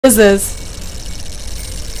Is this?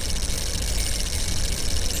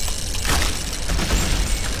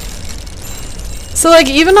 So like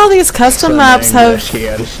even all these custom maps have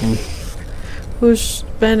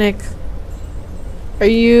Hispanic. Are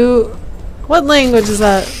you? What language is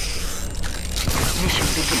that? Mission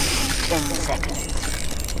begins in 10 seconds.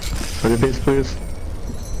 What is please?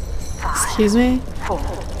 Excuse me? 4,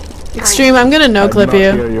 Xtream, I'm gonna no clip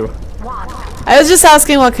you. 1. I was just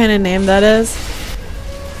asking what kind of name that is.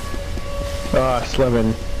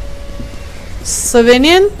 Slovenian.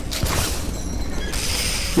 Slovenian?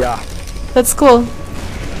 Yeah. That's cool.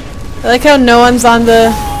 I like how no one's on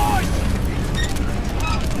the...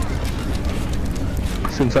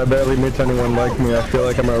 Since I barely meet anyone like me, I feel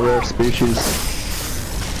like I'm a rare species.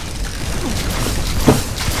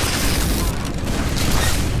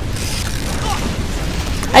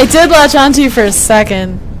 I did latch onto you for a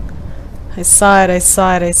second. I saw it, I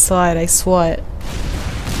saw it, I saw it, I saw it.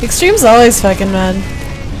 Xtream's always fucking mad.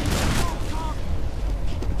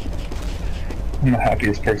 I'm the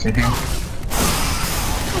happiest person here.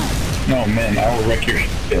 No man, I will wreck your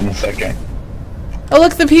shit in a second. Oh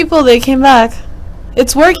look, the people, they came back.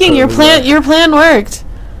 It's working, your plan worked.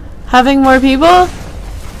 Having more people?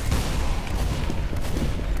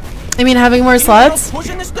 I mean having more slots?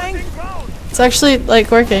 It's actually like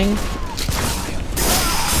working.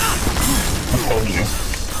 I told you.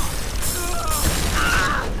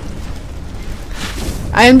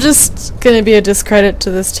 I'm just gonna be a discredit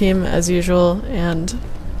to this team as usual and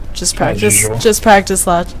just practice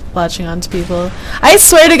latching onto people. I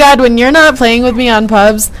swear to God, when you're not playing with me on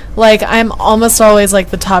pubs, like I'm almost always like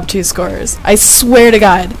the top 2 scorers. I swear to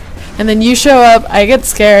God. And then you show up, I get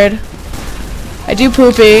scared. I do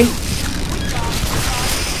poopy.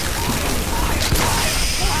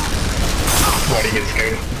 Why do you get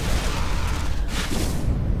scared?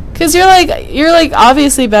 Cause you're like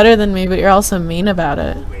obviously better than me, but you're also mean about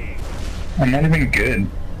it. I'm not even good.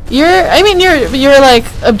 You're like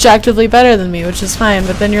objectively better than me, which is fine,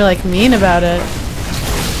 but then you're like mean about it.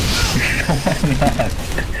 I'm not.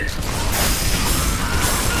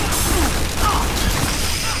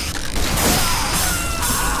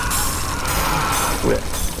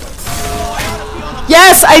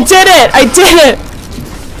 Yes, I did it! I did it!